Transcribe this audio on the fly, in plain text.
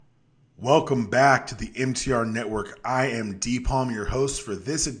Welcome back to the MTR Network. I am D Palm, your host for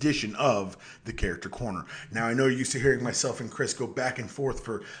this edition of the Character Corner. Now, I know you're used to hearing myself and Chris go back and forth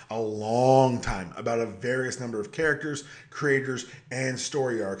for a long time about a various number of characters, creators, and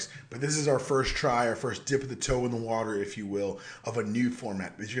story arcs, but this is our first try, our first dip of the toe in the water, if you will, of a new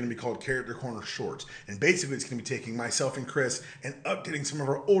format. These are going to be called Character Corner Shorts, and basically it's going to be taking myself and Chris and updating some of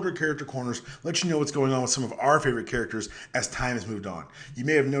our older Character Corners, let you know what's going on with some of our favorite characters as time has moved on. You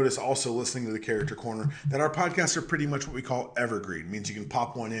may have noticed also listening to the Character Corner that our podcasts are pretty much what we call evergreen. It means you can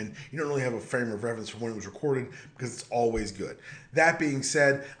pop one in. You don't really have a frame of reference for when it was recorded because it's always good. That being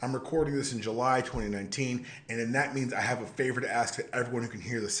said, I'm recording this in July 2019, and then that means I have a favor to ask to everyone who can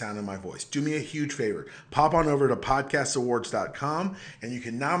hear the sound of my voice. Do me a huge favor. Pop on over to podcastawards.com, and you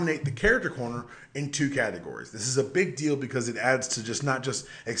can nominate the Character Corner in 2 categories. This is a big deal because it adds to just not just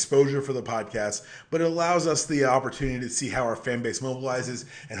exposure for the podcast, but it allows us the opportunity to see how our fan base mobilizes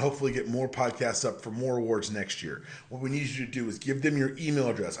and hopefully get more podcasts up for more awards next year. What we need you to do is give them your email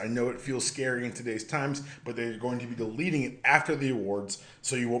address. I know it feels scary in today's times, but they're going to be deleting it after the awards,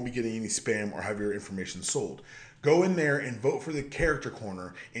 so you won't be getting any spam or have your information sold. Go in there and vote for the Character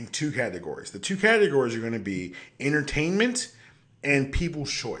Corner in 2 categories. The 2 categories are going to be entertainment and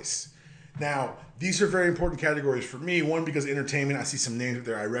people's choice. Now, these are very important categories for me. One, because entertainment, I see some names up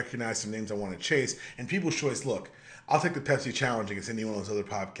there I recognize, some names I want to chase. And people's choice, look, I'll take the Pepsi Challenge against any one of those other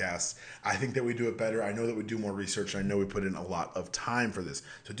podcasts. I think that we do it better. I know that we do more research. I know we put in a lot of time for this.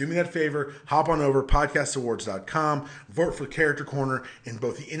 So do me that favor. Hop on over, podcastawards.com. Vote for Character Corner in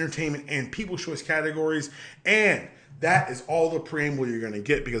both the entertainment and people's choice categories. And that is all the preamble you're going to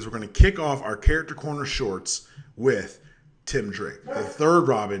get, because we're going to kick off our Character Corner shorts with Tim Drake, the third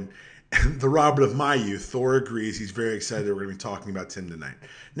Robin, the Robin of my youth. Thor agrees. He's very excited we're going to be talking about Tim tonight.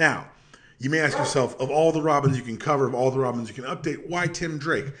 Now, you may ask yourself, of all the Robins you can cover, of all the Robins you can update, why Tim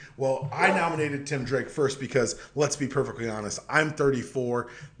Drake? Well, I nominated Tim Drake first because, let's be perfectly honest, I'm 34.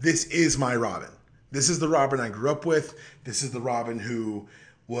 This is my Robin. This is the Robin I grew up with. This is the Robin who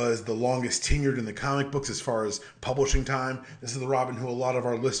was the longest tenured in the comic books as far as publishing time. This is the Robin who a lot of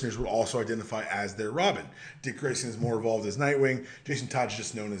our listeners would also identify as their Robin. Dick Grayson is more evolved as Nightwing. Jason Todd is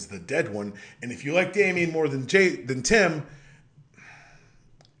just known as the Dead One. And if you like Damian more than Tim,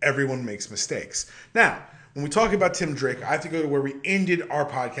 everyone makes mistakes. Now, when we talk about Tim Drake, I have to go to where we ended our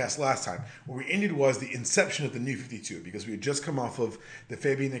podcast last time. Where we ended was the inception of the New 52, because we had just come off of the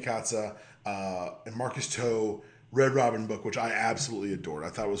Fabian Nicieza and Marcus Toe Red Robin book, which I absolutely adored. I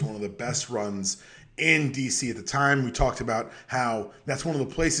thought it was one of the best runs in DC at the time. We talked about how that's one of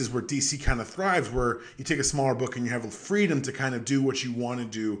the places where DC kind of thrives, where you take a smaller book and you have the freedom to kind of do what you want to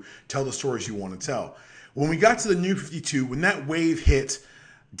do, tell the stories you want to tell. When we got to the New 52, when that wave hit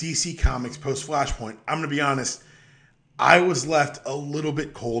DC Comics post Flashpoint, I'm going to be honest, I was left a little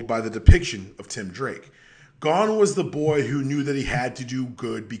bit cold by the depiction of Tim Drake. Gone was the boy who knew that he had to do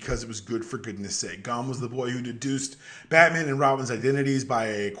good because it was good for goodness sake. Gone was the boy who deduced Batman and Robin's identities by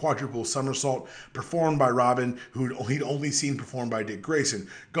a quadruple somersault performed by Robin, who he'd only seen performed by Dick Grayson.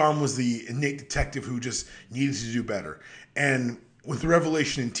 Gone was the innate detective who just needed to do better. And with the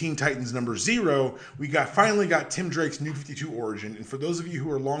revelation in Teen Titans number 0, we finally got Tim Drake's New 52 origin. And for those of you who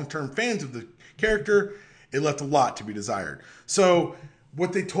are long-term fans of the character, it left a lot to be desired. So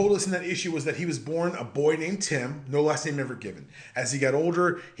what they told us in that issue was that he was born a boy named Tim, no last name ever given. As he got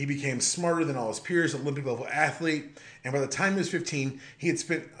older, he became smarter than all his peers, Olympic-level athlete. And by the time he was 15, he had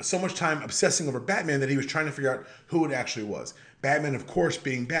spent so much time obsessing over Batman that he was trying to figure out who it actually was. Batman, of course,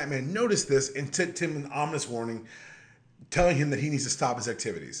 being Batman, noticed this and sent Tim an ominous warning, telling him that he needs to stop his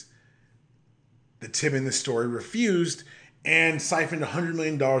activities. The Tim in this story refused and siphoned $100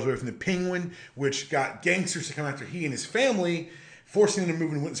 million away from the Penguin, which got gangsters to come after he and his family, forcing him to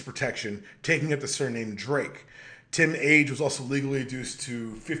move in witness protection, taking up the surname Drake. Tim's age was also legally reduced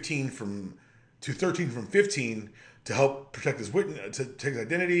to 13 from 15 to help protect his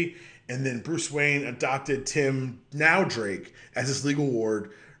identity. And then Bruce Wayne adopted Tim, now Drake, as his legal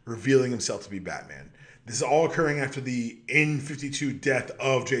ward, revealing himself to be Batman. This is all occurring after the N52 death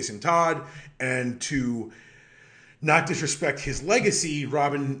of Jason Todd, and to not disrespect his legacy,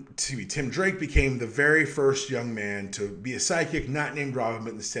 Tim Drake became the very first young man to be a sidekick not named Robin,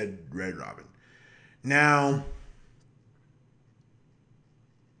 but instead Red Robin. Now,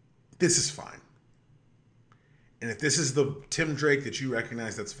 this is fine. And if this is the Tim Drake that you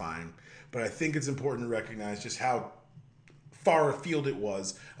recognize, that's fine. But I think it's important to recognize just how far afield it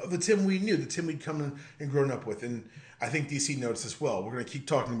was of the Tim we knew, the Tim we'd come and grown up with. And I think DC noticed as well. We're going to keep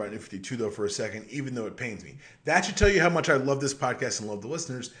talking about New 52, though, for a second, even though it pains me. That should tell you how much I love this podcast and love the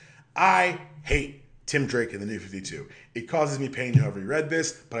listeners. I hate Tim Drake in the New 52. It causes me pain whoever read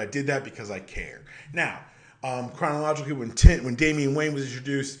this, but I did that because I care. Now, chronologically, when Damian Wayne was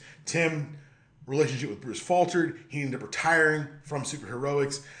introduced, Tim relationship with Bruce faltered. He ended up retiring from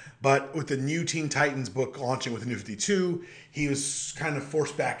superheroics. But with the new Teen Titans book launching with the New 52, he was kind of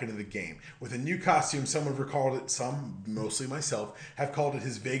forced back into the game. With a new costume, some have recalled it, some, mostly myself, have called it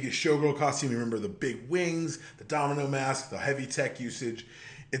his Vegas showgirl costume. You remember the big wings, the domino mask, the heavy tech usage.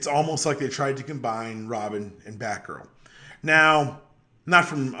 It's almost like they tried to combine Robin and Batgirl. Now, not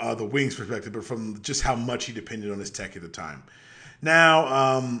from the wings perspective, but from just how much he depended on his tech at the time.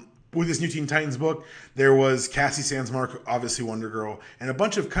 Now, with this new Teen Titans book, there was Cassie Sandsmark, obviously Wonder Girl, and a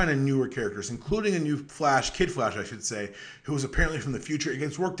bunch of kind of newer characters, including a new Flash, Kid Flash, I should say, who was apparently from the future. It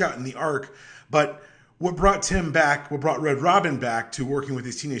gets worked out in the arc, but what brought Tim back, what brought Red Robin back to working with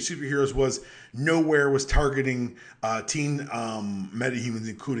these teenage superheroes was Nowhere was targeting teen metahumans,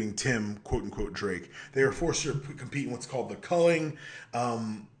 including Tim, quote-unquote, Drake. They were forced to compete in what's called the culling.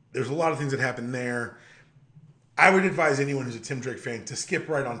 There's a lot of things that happened there. I would advise anyone who's a Tim Drake fan to skip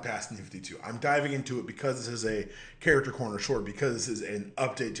right on past New 52. I'm diving into it because this is a character corner short, because this is an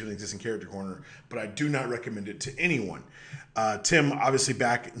update to an existing character corner, but I do not recommend it to anyone. Tim, obviously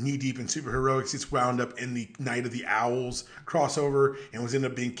back knee-deep in superheroics, gets wound up in the Night of the Owls crossover and was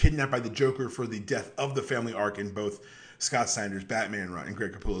ended up being kidnapped by the Joker for the Death of the Family arc in both Scott Snyder's Batman run and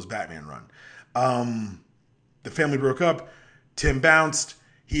Greg Capullo's Batman run. The family broke up. Tim bounced.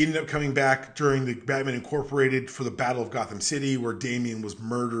 He ended up coming back during the Batman Incorporated for the Battle of Gotham City, where Damian was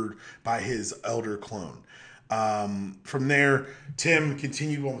murdered by his elder clone. From there, Tim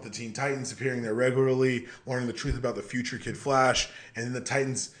continued on with the Teen Titans, appearing there regularly, learning the truth about the future Kid Flash, and then the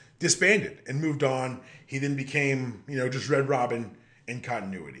Titans disbanded and moved on. He then became, just Red Robin in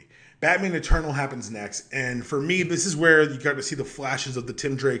continuity. Batman Eternal happens next, and for me, this is where you got to see the flashes of the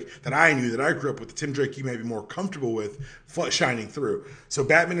Tim Drake that I knew, that I grew up with, the Tim Drake you may be more comfortable with, shining through. So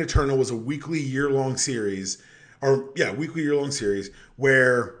Batman Eternal was a weekly, year-long series,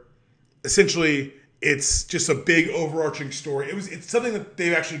 where essentially it's just a big overarching story. It's something that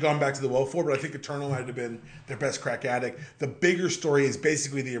they've actually gone back to the well for, but I think Eternal might have been their best crack at it. The bigger story is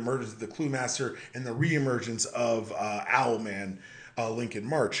basically the emergence of the Clue Master and the reemergence of Owlman, Lincoln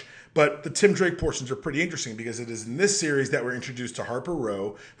March. But the Tim Drake portions are pretty interesting because it is in this series that we're introduced to Harper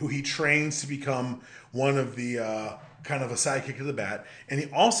Row, who he trains to become one of the kind of a sidekick of the Bat. And he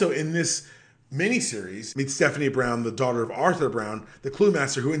also, in this miniseries, meets Stephanie Brown, the daughter of Arthur Brown, the Clue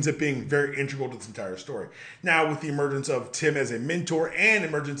Master, who ends up being very integral to this entire story. Now, with the emergence of Tim as a mentor and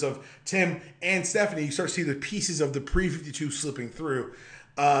emergence of Tim and Stephanie, you start to see the pieces of the pre-52 slipping through.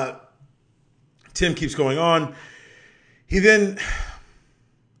 Tim keeps going on. He then...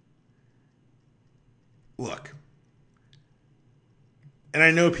 Look, and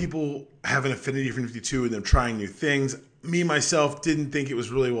I know people have an affinity for 52 and they're trying new things. Me, myself, didn't think it was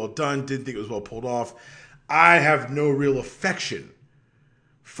really well done, didn't think it was well pulled off. I have no real affection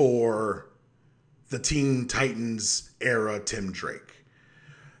for the Teen Titans era Tim Drake.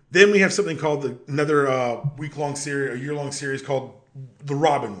 Then we have something called another week-long series, a year-long series called The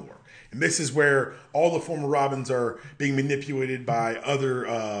Robin War. And this is where all the former Robins are being manipulated by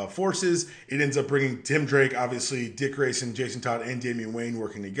other forces. It ends up bringing Tim Drake, obviously Dick Grayson, Jason Todd, and Damian Wayne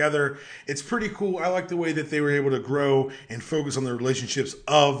working together. It's pretty cool. I like the way that they were able to grow and focus on the relationships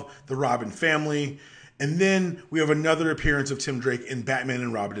of the Robin family. And then we have another appearance of Tim Drake in Batman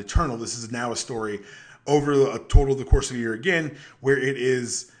and Robin Eternal. This is now a story over a total of the course of a year again, where it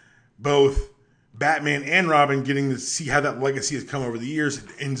is both Batman and Robin getting to see how that legacy has come over the years. It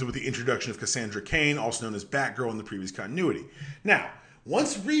ends with the introduction of Cassandra Cain, also known as Batgirl in the previous continuity. Now,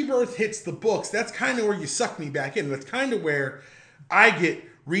 once Rebirth hits the books, that's kind of where you suck me back in. That's kind of where I get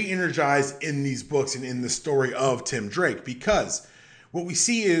re-energized in these books and in the story of Tim Drake, because what we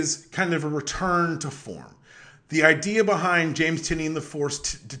see is kind of a return to form. The idea behind James Tynion and the Force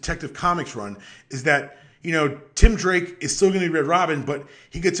Detective Comics run is that, Tim Drake is still going to be Red Robin, but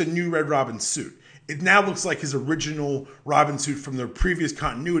he gets a new Red Robin suit. It now looks like his original Robin suit from the previous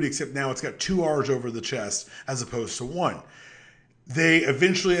continuity, except now it's got 2 R's over the chest as opposed to 1. They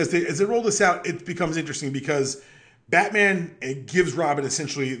eventually, as they roll this out, it becomes interesting because Batman gives Robin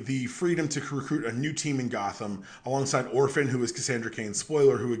essentially the freedom to recruit a new team in Gotham alongside Orphan, who is Cassandra Cain's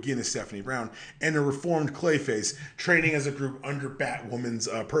spoiler, who again is Stephanie Brown, and a reformed Clayface, training as a group under Batwoman's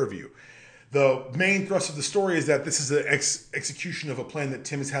purview. The main thrust of the story is that this is the execution of a plan that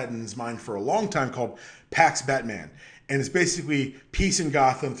Tim has had in his mind for a long time called Pax Batman. And it's basically peace in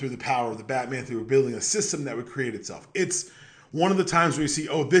Gotham through the power of the Batman, through building a system that would create itself. It's one of the times where you see,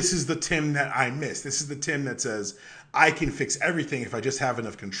 this is the Tim that I miss. This is the Tim that says, I can fix everything if I just have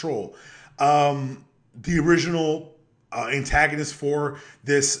enough control. the original antagonists for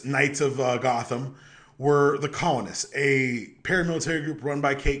this Knights of Gotham were the Colonists, a paramilitary group run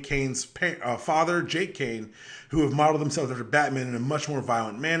by Kate Kane's father, Jake Kane, who have modeled themselves after Batman in a much more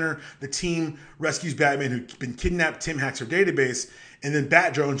violent manner. The team rescues Batman, who's been kidnapped. Tim hacks her database, and then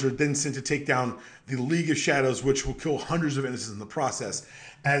Bat drones are then sent to take down the League of Shadows, which will kill hundreds of innocents in the process.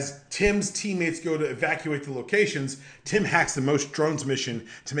 As Tim's teammates go to evacuate the locations, Tim hacks the Most Drones mission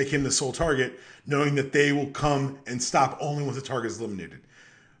to make him the sole target, knowing that they will come and stop only once the target is eliminated.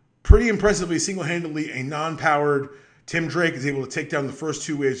 Pretty impressively, single-handedly, a non-powered Tim Drake is able to take down the first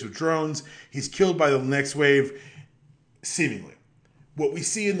two waves of drones. He's killed by the next wave, seemingly. What we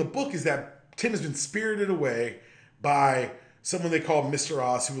see in the book is that Tim has been spirited away by someone they call Mr.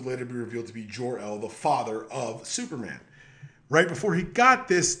 Oz, who would later be revealed to be Jor-El, the father of Superman. Right before he got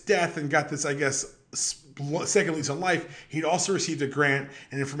this death and got this, I guess, second lease on life, he'd also received a grant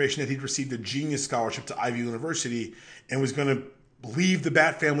and information that he'd received a genius scholarship to Ivy University and was going to leave the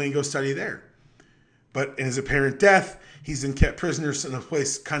Bat family and go study there. But in his apparent death, he's then kept prisoner in a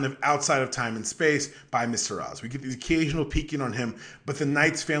place kind of outside of time and space by Mr. Oz. We get the occasional peeking on him, but the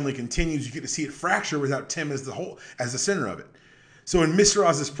Knight's family continues. You get to see it fracture without Tim as the center of it. So in Mr.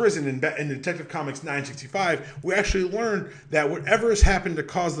 Oz's prison, in Detective Comics 965, we actually learn that whatever has happened to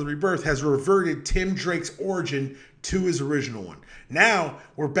cause the rebirth has reverted Tim Drake's origin to his original one. Now,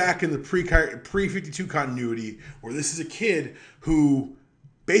 we're back in the pre-52 continuity, where this is a kid who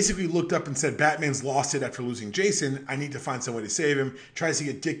basically looked up and said, Batman's lost it after losing Jason. I need to find some way to save him. Tries to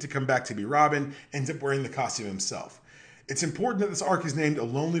get Dick to come back to be Robin. Ends up wearing the costume himself. It's important that this arc is named A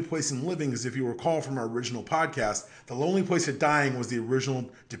Lonely Place in Living, because if you recall from our original podcast, The Lonely Place of Dying was the original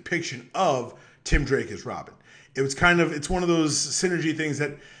depiction of Tim Drake as Robin. It's one of those synergy things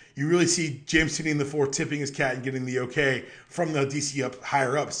that you really see James Tynion IV tipping his cat and getting the okay from the DC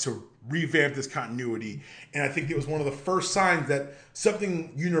higher ups to revamp this continuity. And I think it was one of the first signs that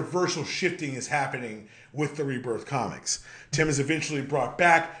something universal shifting is happening with the Rebirth comics. Tim is eventually brought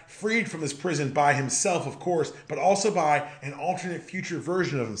back, freed from his prison by himself, of course, but also by an alternate future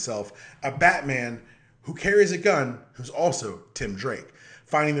version of himself, a Batman who carries a gun, who's also Tim Drake.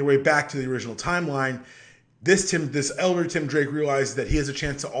 Finding their way back to the original timeline, this elder Tim Drake realizes that he has a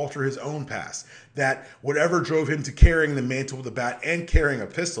chance to alter his own past. That whatever drove him to carrying the mantle of the Bat and carrying a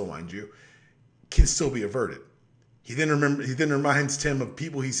pistol, mind you, can still be averted. He then reminds Tim of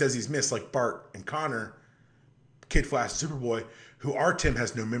people he says he's missed, like Bart and Connor, Kid Flash, Superboy, who our Tim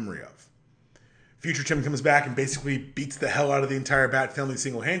has no memory of. Future Tim comes back and basically beats the hell out of the entire Bat family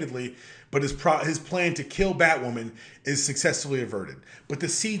single-handedly, but his plan to kill Batwoman is successfully averted. But the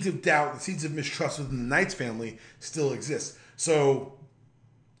seeds of doubt, the seeds of mistrust within the Knight's family still exist. So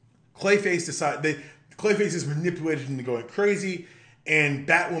Clayface is manipulated into going crazy, and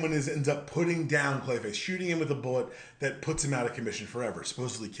Batwoman ends up putting down Clayface, shooting him with a bullet that puts him out of commission forever,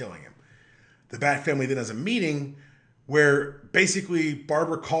 supposedly killing him. The Bat family then has a meeting where basically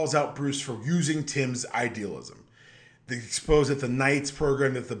Barbara calls out Bruce for using Tim's idealism. They expose that the Knights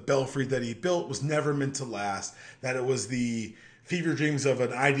program, that the Belfry that he built was never meant to last, that it was the fever dreams of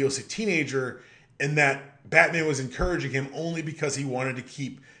an idealistic teenager, and that Batman was encouraging him only because he wanted to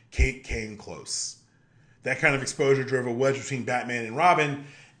keep Kate Kane close. That kind of exposure drove a wedge between Batman and Robin,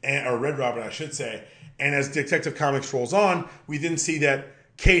 or Red Robin, I should say. And as Detective Comics rolls on, we then see that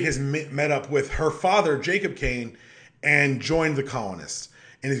Kate has met up with her father, Jacob Kane, and joined the Colonists,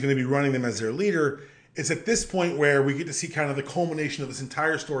 and is going to be running them as their leader. It's at this point where we get to see kind of the culmination of this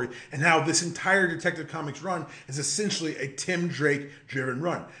entire story and how this entire Detective Comics run is essentially a Tim Drake-driven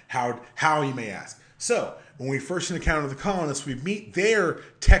run. How, you may ask. So, when we first encounter the Colonists, we meet their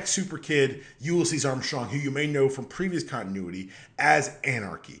tech super kid, Ulysses Armstrong, who you may know from previous continuity as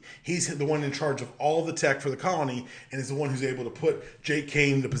Anarchy. He's the one in charge of all the tech for the colony and is the one who's able to put Jake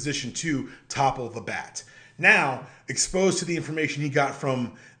Kane in a position to topple the Bat. Now, exposed to the information he got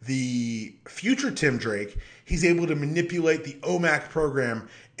from the future Tim Drake, he's able to manipulate the OMAC program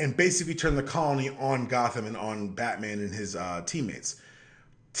and basically turn the colony on Gotham and on Batman and his teammates.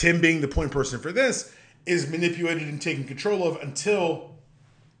 Tim, being the point person for this, is manipulated and taken control of until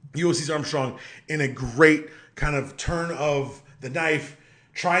Ulysses Armstrong, in a great kind of turn of the knife,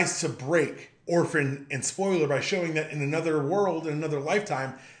 tries to break Orphan and Spoiler by showing that in another world, in another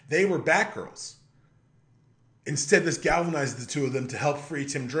lifetime, they were Batgirls. Instead, this galvanizes the two of them to help free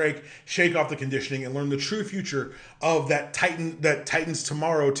Tim Drake, shake off the conditioning, and learn the true future of that Titans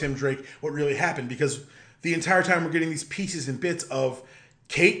Tomorrow Tim Drake, what really happened. Because the entire time we're getting these pieces and bits of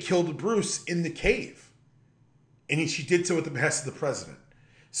Kate killed Bruce in the cave. And she did so at the behest of the president.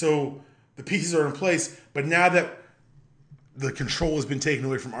 So the pieces are in place, but now that the control has been taken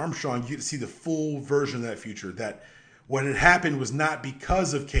away from Armstrong, you get to see the full version of that future. That what had happened was not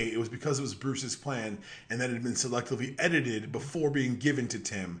because of Kate, it was because it was Bruce's plan, and that it had been selectively edited before being given to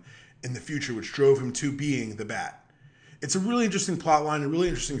Tim in the future, which drove him to being the Bat. It's a really interesting plot line, a really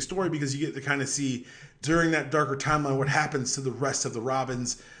interesting story, because you get to kind of see during that darker timeline what happens to the rest of the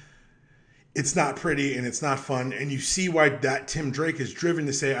Robins. It's not pretty and it's not fun, and you see why that Tim Drake is driven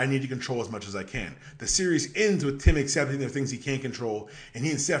to say, I need to control as much as I can. The series ends with Tim accepting there are things he can't control, and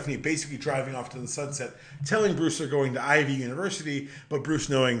he and Stephanie basically driving off to the sunset, telling Bruce they're going to Ivy University, but Bruce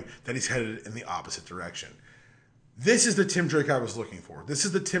knowing that he's headed in the opposite direction. This is the Tim Drake I was looking for. This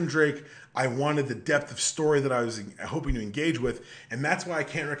is the Tim Drake I wanted, the depth of story that I was hoping to engage with, and that's why I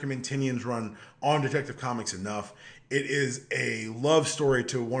can't recommend Tynion's run on Detective Comics enough. It is a love story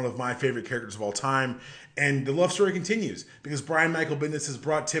to one of my favorite characters of all time, and the love story continues because Brian Michael Bendis has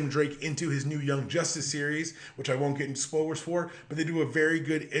brought Tim Drake into his new Young Justice series, which I won't get into spoilers for, but they do a very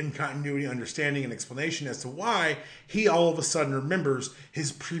good in-continuity understanding and explanation as to why he all of a sudden remembers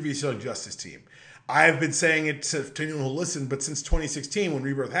his previous Young Justice team. I've been saying it to anyone who'll listen, but since 2016, when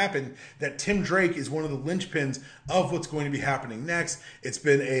Rebirth happened, that Tim Drake is one of the linchpins of what's going to be happening next.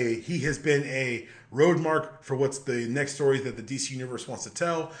 He has been a road mark for what's the next story that the DC Universe wants to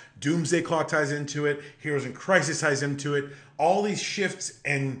tell. Doomsday Clock ties into it. Heroes in Crisis ties into it. All these shifts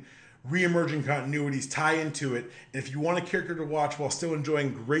and re-emerging continuities tie into it. And if you want a character to watch while still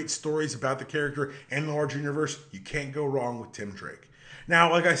enjoying great stories about the character and the larger universe, you can't go wrong with Tim Drake.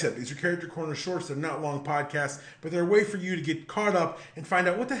 Now, like I said, these are Character Corner shorts. They're not long podcasts, but they're a way for you to get caught up and find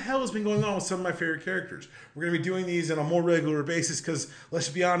out what the hell has been going on with some of my favorite characters. We're going to be doing these on a more regular basis because, let's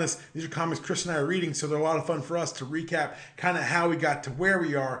be honest, these are comics Chris and I are reading, so they're a lot of fun for us to recap kind of how we got to where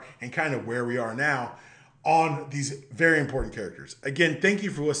we are and kind of where we are now on these very important characters. Again, thank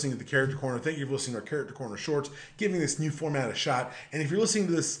you for listening to the Character Corner. Thank you for listening to our Character Corner shorts, giving this new format a shot. And if you're listening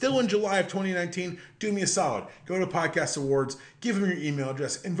to this still in July of 2019, do me a solid. Go to Podcast Awards, give them your email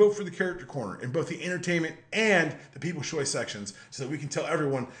address, and vote for the Character Corner in both the entertainment and the People's Choice sections so that we can tell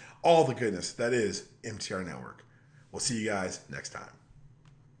everyone all the goodness that is MTR Network. We'll see you guys next time.